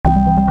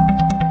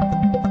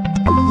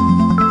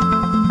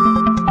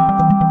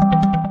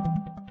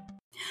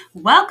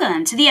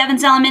Welcome to the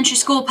Evans Elementary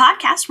School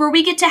podcast, where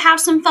we get to have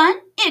some fun,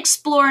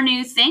 explore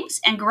new things,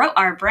 and grow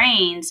our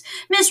brains.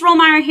 Miss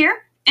Rollmeyer here,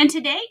 and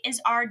today is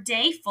our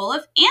day full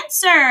of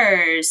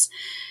answers.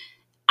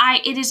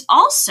 It is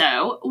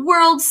also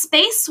World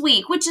Space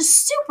Week, which is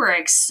super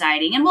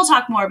exciting, and we'll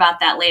talk more about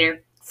that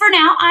later. For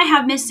now, I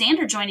have Miss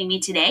Xander joining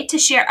me today to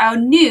share our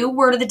new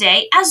word of the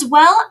day, as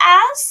well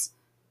as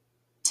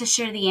to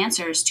share the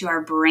answers to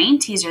our brain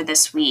teaser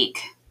this week.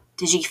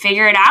 Did you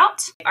figure it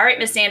out? All right,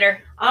 Miss Xander.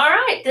 All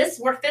right,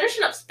 we're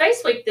finishing up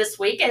Space Week this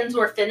week, and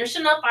we're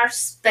finishing up our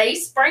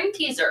space brain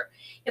teaser.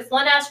 If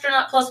one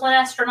astronaut plus one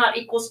astronaut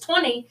equals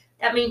 20,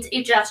 that means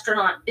each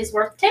astronaut is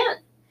worth 10.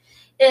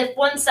 If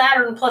one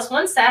Saturn plus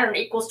one Saturn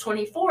equals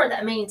 24,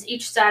 that means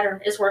each Saturn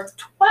is worth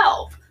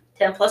 12.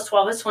 10 plus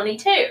 12 is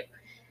 22.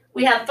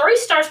 We have 3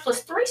 stars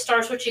plus 3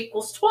 stars, which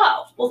equals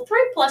 12. Well,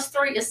 3 plus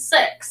 3 is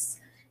 6.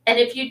 And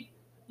if you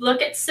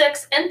look at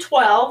 6 and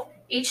 12,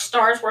 each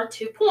star is worth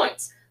 2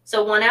 points.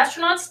 So one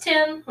astronaut's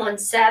 10, one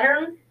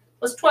Saturn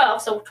was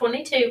 12, so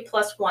 22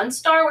 plus one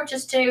star, which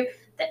is 2.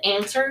 The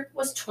answer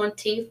was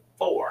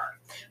 24.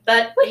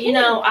 But, you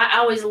know, I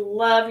always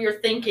love your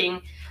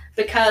thinking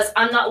because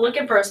I'm not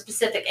looking for a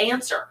specific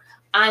answer.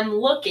 I'm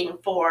looking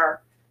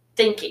for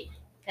thinking.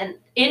 And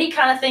any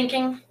kind of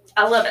thinking,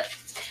 I love it.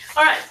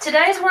 All right,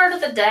 today's word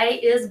of the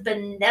day is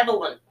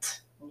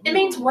benevolent. It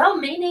means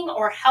well-meaning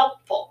or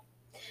helpful.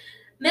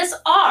 Miss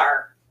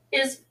R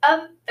is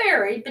a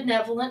very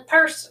benevolent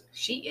person.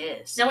 She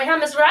is. Now we have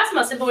Miss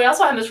Rasmussen, but we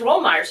also have Miss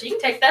Rollmeyer, so you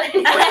can take that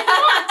anywhere you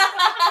want.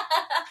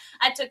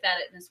 I took that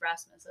at Miss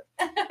Rasmussen.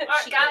 All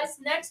right, guys,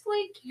 next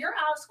week, you're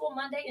out of school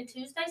Monday and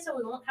Tuesday, so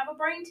we won't have a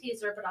brain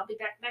teaser, but I'll be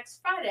back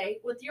next Friday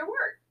with your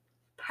word.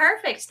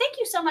 Perfect. Thank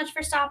you so much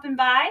for stopping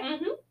by.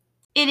 Mm-hmm.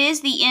 It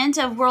is the end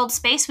of World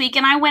Space Week,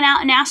 and I went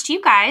out and asked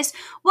you guys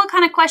what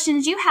kind of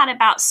questions you had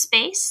about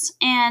space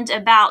and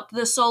about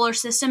the solar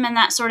system and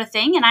that sort of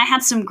thing, and I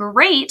had some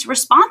great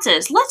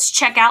responses. Let's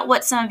check out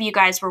what some of you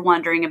guys were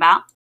wondering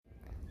about.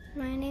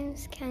 My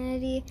name's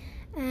Kennedy,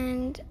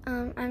 and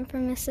I'm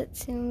from Miss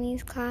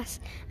Atsumi's class,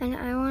 and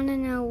I want to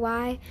know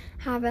why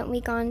haven't we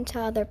gone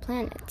to other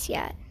planets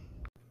yet?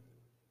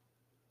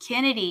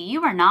 Kennedy,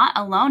 you are not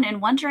alone in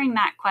wondering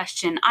that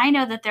question. I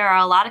know that there are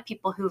a lot of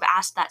people who've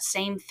asked that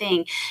same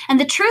thing. And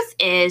the truth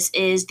is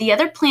the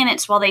other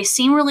planets, while they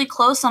seem really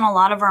close on a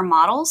lot of our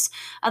models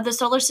of the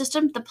solar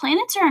system, the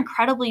planets are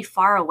incredibly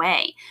far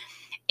away.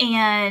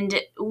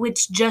 And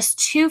it's just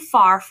too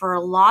far for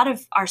a lot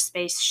of our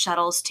space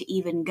shuttles to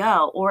even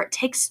go, or it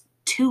takes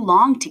too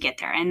long to get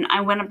there. And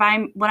what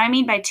I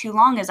mean by too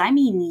long is I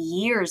mean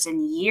years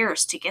and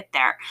years to get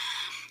there.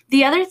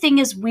 The other thing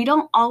is we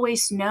don't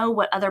always know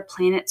what other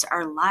planets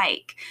are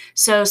like.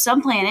 So some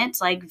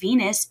planets, like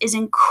Venus, is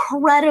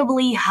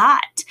incredibly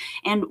hot,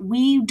 and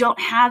we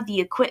don't have the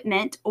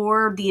equipment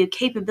or the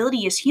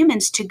capability as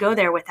humans to go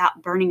there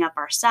without burning up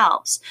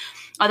ourselves.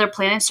 Other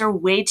planets are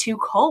way too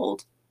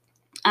cold.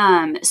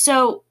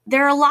 So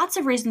there are lots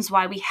of reasons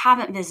why we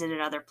haven't visited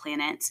other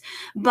planets,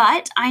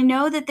 but I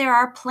know that there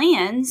are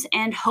plans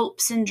and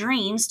hopes and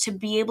dreams to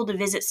be able to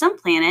visit some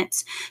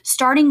planets,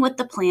 starting with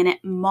the planet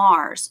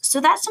Mars.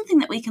 So that's something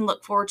that we can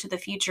look forward to the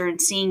future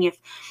and seeing if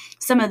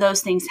some of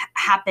those things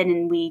happen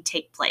and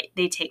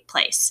they take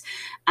place.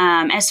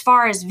 As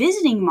far as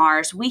visiting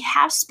Mars, we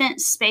have sent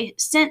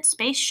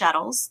space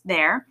shuttles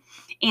there.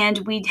 And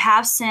we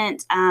have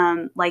sent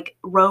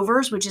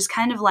rovers, which is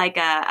kind of like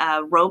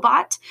a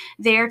robot,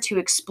 there to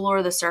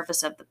explore the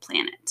surface of the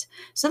planet.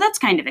 So that's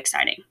kind of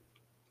exciting.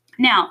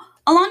 Now,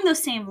 along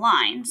those same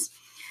lines,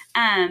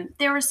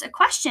 there was a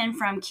question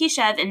from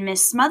Keshav in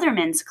Miss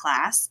Smotherman's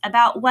class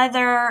about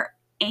whether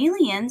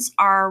aliens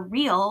are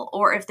real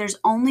or if there's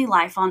only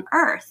life on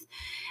Earth.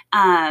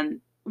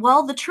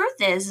 Well, the truth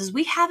is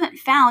we haven't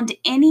found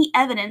any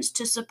evidence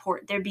to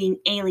support there being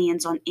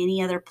aliens on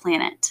any other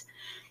planet.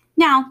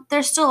 Now,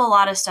 there's still a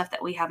lot of stuff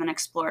that we haven't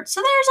explored, so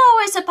there's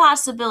always a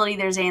possibility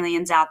there's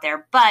aliens out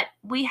there, but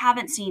we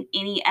haven't seen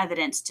any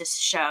evidence to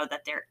show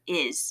that there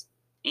is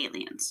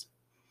aliens.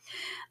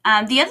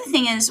 The other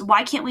thing is,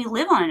 why can't we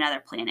live on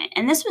another planet?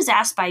 And this was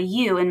asked by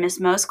you in Miss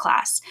Mo's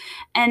class.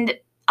 And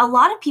a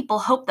lot of people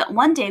hope that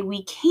one day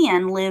we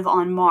can live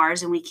on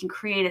Mars and we can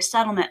create a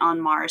settlement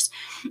on Mars.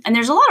 And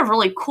there's a lot of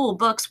really cool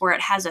books where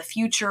it has a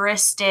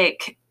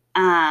futuristic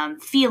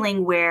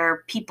feeling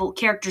where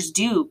characters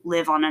do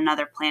live on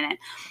another planet.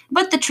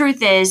 But the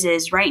truth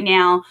is right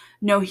now,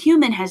 no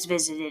human has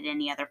visited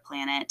any other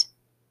planet.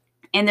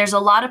 And there's a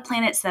lot of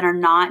planets that are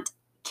not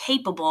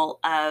capable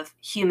of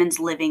humans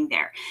living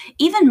there.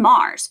 Even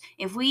Mars,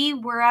 if we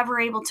were ever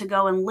able to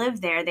go and live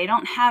there, they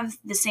don't have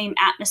the same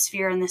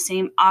atmosphere and the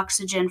same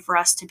oxygen for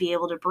us to be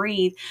able to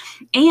breathe.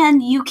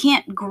 And you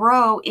can't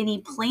grow any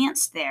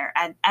plants there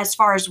as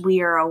far as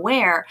we are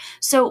aware.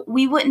 So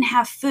we wouldn't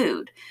have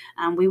food.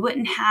 We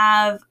wouldn't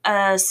have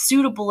a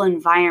suitable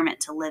environment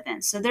to live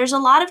in. So there's a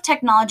lot of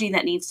technology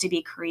that needs to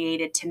be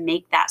created to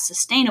make that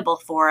sustainable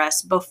for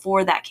us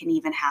before that can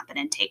even happen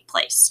and take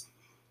place.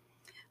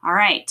 All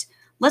right.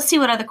 Let's see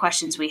what other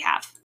questions we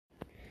have.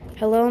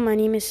 Hello, my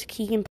name is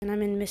Keegan, and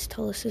I'm in Miss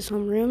Tullis's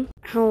homeroom.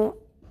 How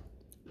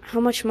how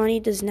much money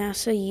does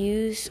NASA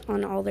use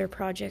on all their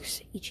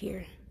projects each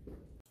year?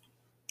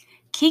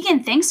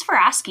 Keegan, thanks for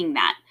asking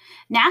that.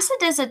 NASA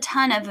does a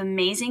ton of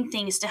amazing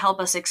things to help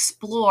us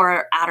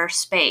explore outer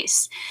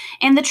space.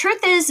 And the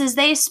truth is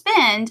they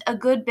spend a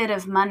good bit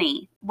of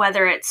money,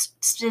 whether it's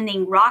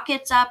sending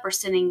rockets up or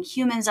sending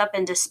humans up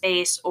into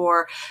space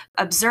or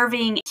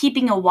observing,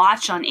 keeping a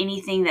watch on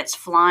anything that's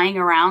flying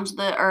around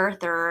the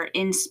Earth or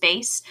in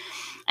space.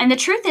 And the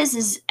truth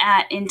is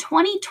in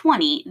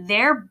 2020,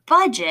 their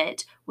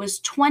budget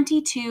was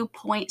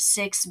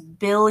 $22.6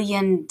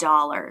 billion,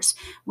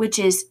 which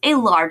is a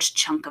large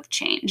chunk of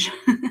change.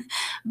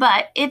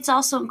 But it's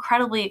also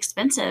incredibly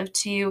expensive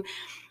to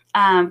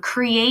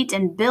create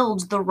and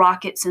build the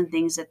rockets and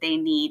things that they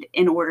need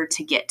in order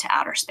to get to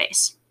outer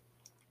space.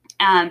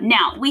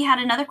 Now, we had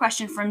another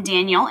question from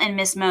Daniel in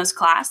Miss Mo's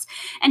class,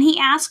 and he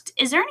asked,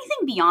 is there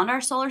anything beyond our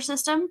solar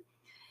system?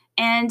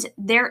 And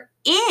there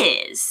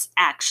is,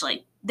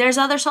 actually. There's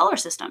other solar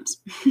systems.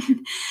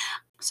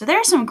 So there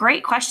are some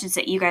great questions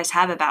that you guys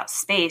have about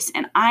space,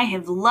 and I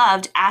have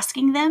loved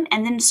asking them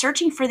and then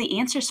searching for the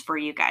answers for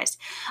you guys.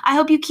 I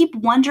hope you keep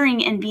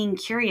wondering and being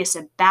curious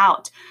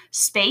about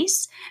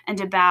space and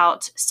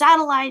about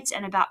satellites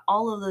and about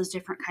all of those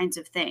different kinds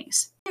of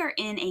things. We're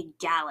in a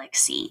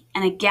galaxy,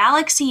 and a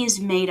galaxy is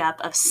made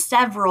up of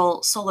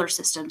several solar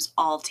systems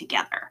all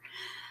together.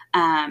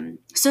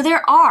 So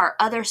there are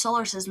other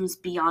solar systems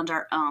beyond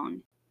our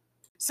own.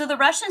 So the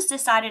Russians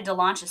decided to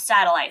launch a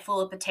satellite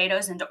full of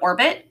potatoes into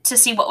orbit to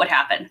see what would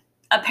happen.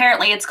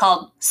 Apparently it's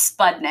called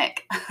Sputnik.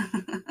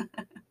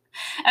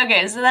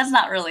 Okay, so that's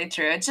not really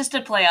true. It's just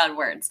a play on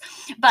words.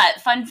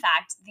 But fun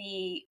fact,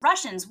 the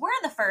Russians were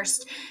the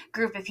first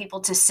group of people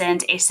to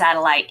send a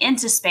satellite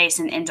into space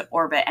and into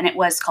orbit, and it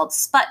was called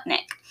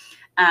Sputnik.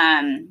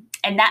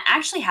 And that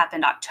actually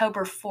happened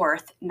October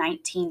 4th,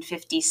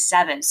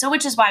 1957. So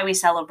which is why we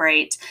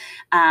celebrate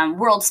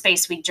World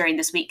Space Week during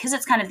this week, because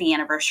it's kind of the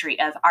anniversary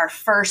of our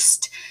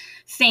first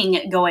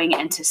thing going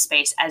into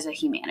space as a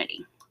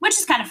humanity, which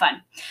is kind of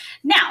fun.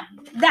 Now,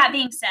 that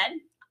being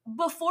said,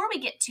 before we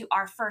get to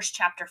our first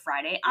chapter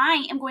Friday,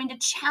 I am going to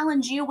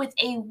challenge you with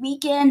a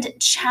weekend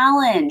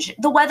challenge.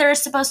 The weather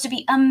is supposed to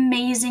be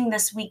amazing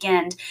this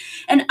weekend,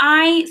 and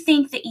I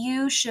think that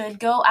you should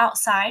go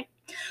outside,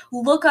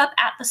 look up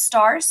at the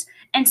stars,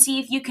 and see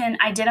if you can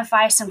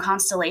identify some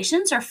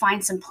constellations or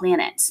find some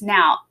planets.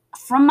 Now,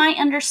 from my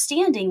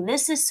understanding,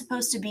 this is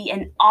supposed to be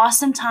an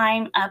awesome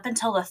time up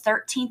until the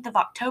 13th of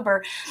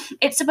October.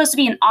 It's supposed to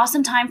be an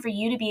awesome time for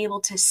you to be able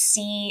to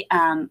see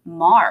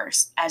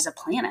Mars as a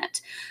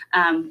planet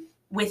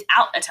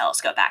without a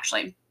telescope,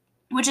 actually,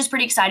 which is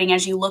pretty exciting.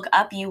 As you look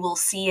up, you will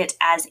see it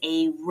as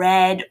a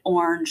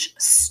red-orange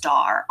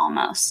star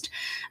almost.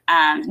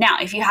 Now,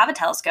 if you have a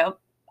telescope,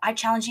 I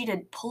challenge you to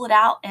pull it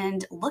out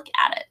and look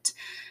at it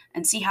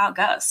and see how it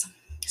goes.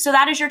 So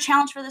that is your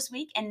challenge for this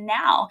week. And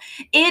now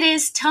it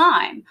is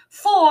time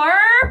for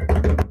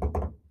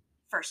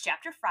First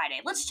Chapter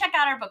Friday. Let's check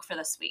out our book for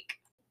this week.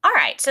 All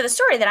right, so the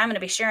story that I'm going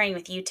to be sharing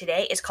with you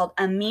today is called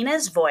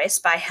Amina's Voice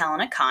by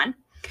Helena Kahn.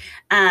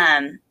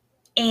 And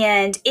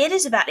it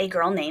is about a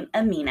girl named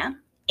Amina.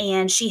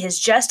 And she has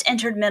just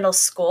entered middle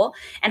school,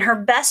 and her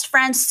best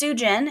friend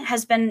Sujin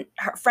has been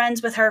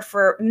friends with her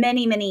for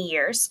many, many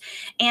years.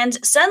 And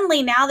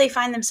suddenly now they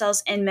find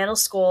themselves in middle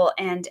school,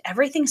 and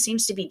everything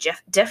seems to be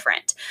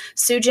different.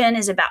 Sujin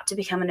is about to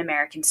become an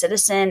American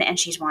citizen, and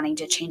she's wanting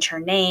to change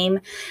her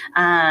name.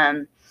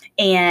 And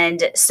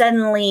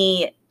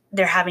suddenly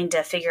they're having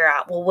to figure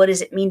out, well, what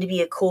does it mean to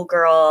be a cool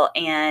girl?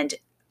 And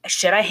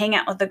should I hang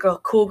out with the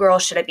cool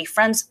girls? Should I be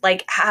friends?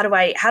 Like, how do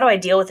I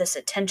deal with this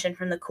attention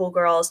from the cool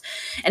girls?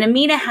 And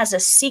Amina has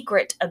a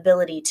secret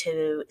ability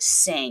to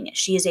sing.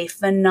 She is a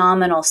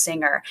phenomenal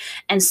singer.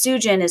 And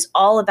Sujin is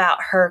all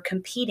about her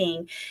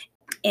competing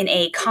in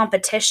a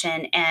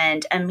competition,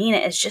 and Amina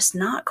is just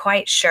not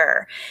quite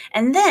sure.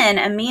 And then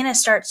Amina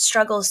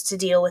struggles to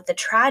deal with the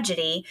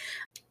tragedy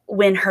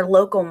when her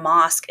local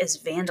mosque is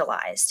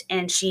vandalized,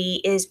 and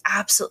she is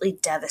absolutely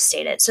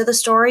devastated. So the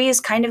story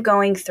is kind of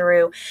going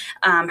through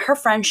her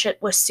friendship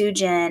with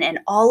Sujin and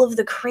all of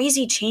the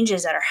crazy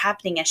changes that are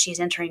happening as she's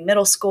entering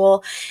middle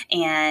school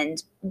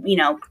and,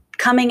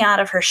 coming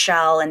out of her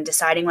shell and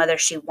deciding whether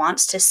she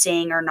wants to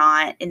sing or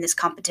not in this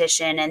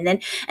competition, and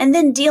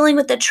then dealing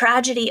with the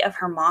tragedy of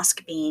her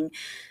mosque being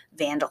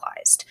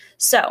vandalized.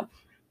 So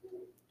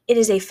it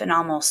is a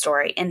phenomenal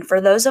story. And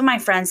for those of my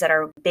friends that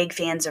are big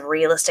fans of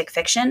realistic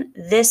fiction,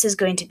 this is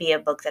going to be a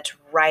book that's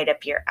right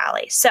up your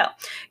alley. So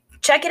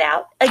check it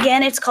out.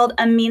 Again, it's called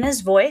Amina's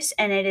Voice,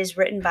 and it is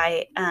written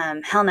by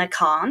Helena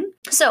Kahn.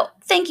 So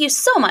thank you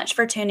so much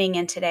for tuning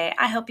in today.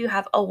 I hope you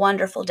have a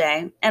wonderful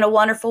day and a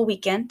wonderful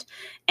weekend.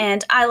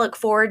 And I look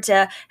forward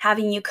to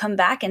having you come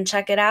back and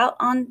check it out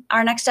on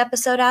our next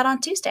episode out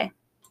on Tuesday.